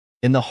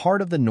In the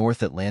heart of the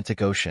North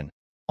Atlantic Ocean,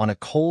 on a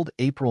cold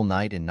April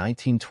night in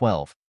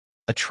 1912,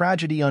 a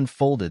tragedy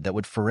unfolded that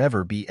would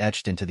forever be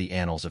etched into the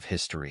annals of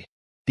history.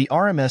 The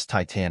RMS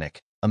Titanic,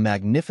 a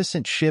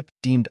magnificent ship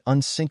deemed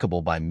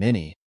unsinkable by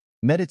many,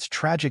 met its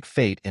tragic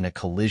fate in a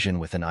collision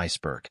with an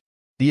iceberg.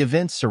 The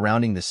events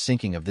surrounding the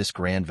sinking of this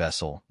grand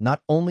vessel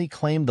not only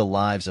claimed the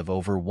lives of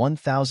over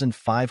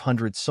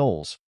 1,500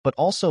 souls, but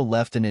also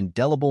left an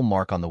indelible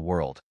mark on the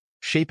world,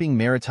 shaping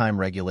maritime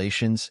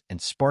regulations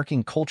and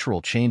sparking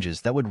cultural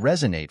changes that would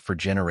resonate for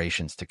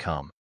generations to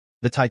come.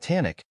 The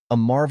Titanic, a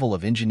marvel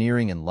of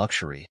engineering and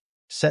luxury,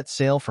 set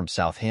sail from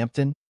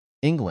Southampton,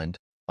 England,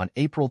 on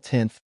April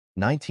 10,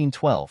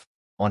 1912,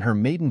 on her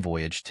maiden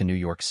voyage to New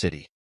York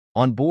City.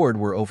 On board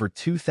were over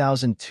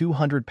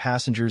 2,200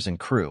 passengers and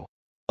crew,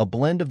 a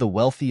blend of the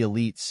wealthy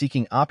elite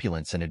seeking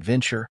opulence and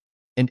adventure,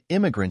 and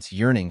immigrants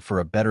yearning for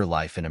a better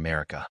life in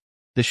America.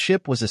 The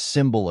ship was a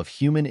symbol of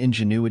human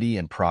ingenuity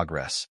and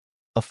progress,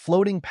 a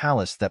floating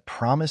palace that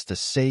promised a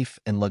safe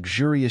and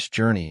luxurious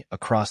journey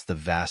across the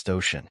vast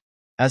ocean.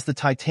 As the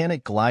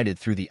Titanic glided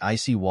through the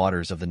icy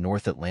waters of the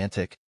North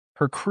Atlantic,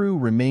 her crew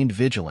remained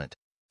vigilant,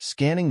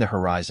 scanning the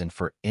horizon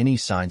for any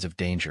signs of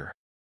danger.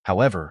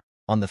 However,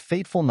 on the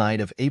fateful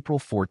night of April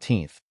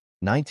 14,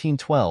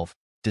 1912,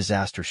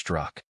 disaster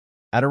struck.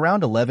 At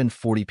around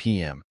 11:40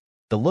 p.m.,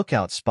 the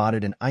lookout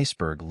spotted an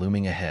iceberg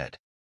looming ahead.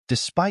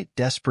 Despite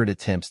desperate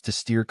attempts to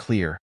steer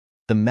clear,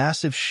 the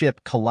massive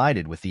ship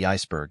collided with the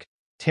iceberg,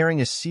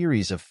 tearing a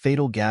series of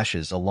fatal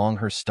gashes along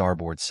her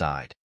starboard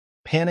side.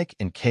 Panic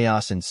and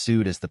chaos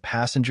ensued as the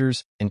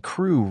passengers and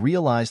crew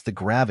realized the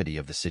gravity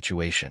of the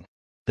situation.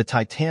 The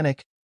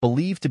Titanic,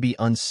 believed to be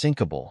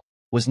unsinkable,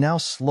 was now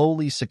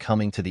slowly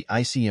succumbing to the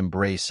icy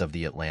embrace of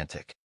the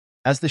Atlantic.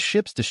 As the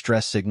ship's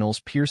distress signals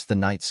pierced the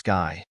night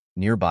sky,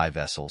 nearby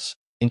vessels,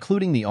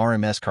 including the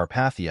RMS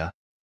Carpathia,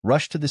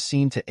 rushed to the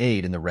scene to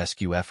aid in the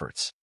rescue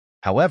efforts.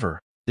 However,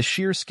 the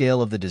sheer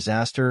scale of the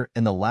disaster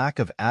and the lack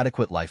of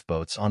adequate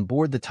lifeboats on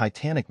board the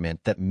Titanic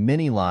meant that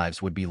many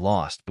lives would be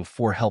lost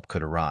before help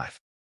could arrive.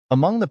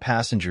 Among the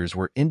passengers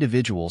were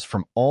individuals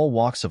from all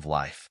walks of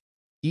life,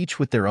 each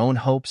with their own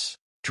hopes,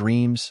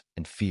 dreams,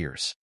 and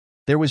fears.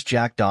 There was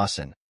Jack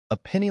Dawson, a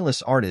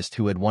penniless artist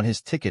who had won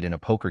his ticket in a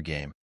poker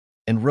game,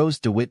 and Rose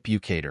DeWitt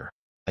Bucator,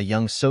 a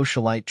young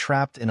socialite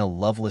trapped in a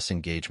loveless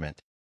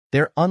engagement.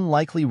 Their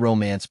unlikely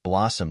romance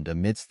blossomed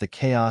amidst the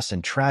chaos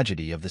and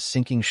tragedy of the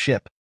sinking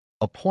ship,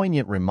 a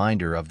poignant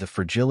reminder of the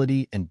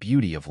fragility and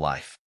beauty of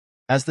life.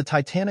 As the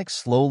Titanic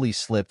slowly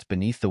slipped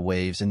beneath the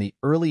waves in the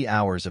early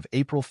hours of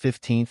April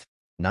 15,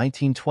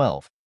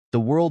 1912, the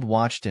world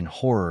watched in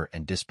horror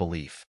and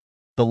disbelief.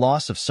 The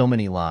loss of so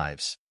many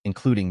lives,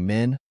 including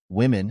men,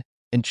 women,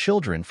 and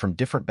children from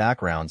different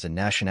backgrounds and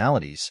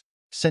nationalities,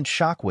 sent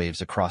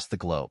shockwaves across the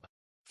globe.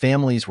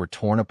 Families were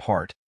torn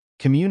apart,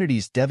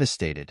 communities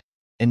devastated,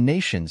 and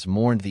nations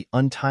mourned the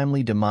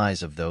untimely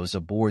demise of those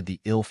aboard the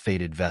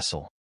ill-fated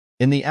vessel.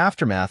 In the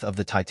aftermath of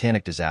the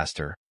Titanic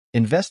disaster,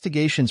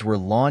 investigations were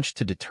launched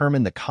to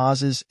determine the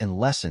causes and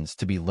lessons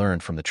to be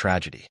learned from the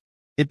tragedy.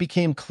 It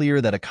became clear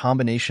that a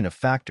combination of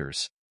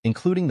factors,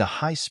 including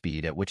the high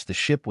speed at which the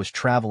ship was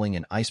traveling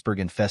in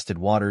iceberg-infested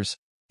waters,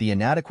 the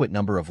inadequate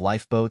number of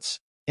lifeboats,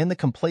 and the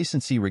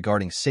complacency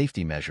regarding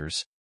safety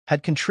measures,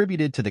 had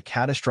contributed to the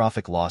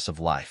catastrophic loss of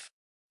life.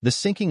 The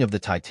sinking of the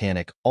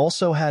Titanic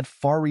also had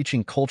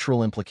far-reaching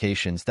cultural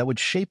implications that would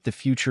shape the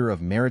future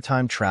of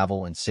maritime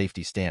travel and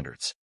safety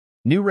standards.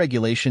 New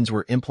regulations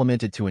were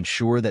implemented to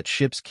ensure that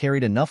ships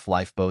carried enough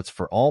lifeboats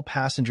for all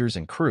passengers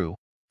and crew,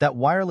 that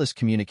wireless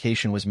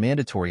communication was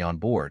mandatory on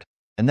board,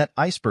 and that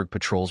iceberg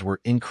patrols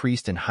were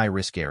increased in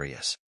high-risk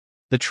areas.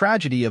 The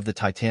tragedy of the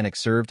Titanic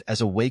served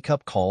as a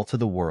wake-up call to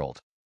the world,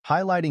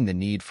 highlighting the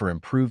need for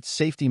improved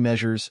safety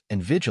measures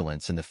and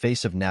vigilance in the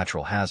face of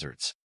natural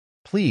hazards.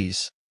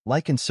 Please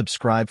like and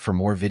subscribe for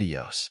more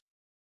videos.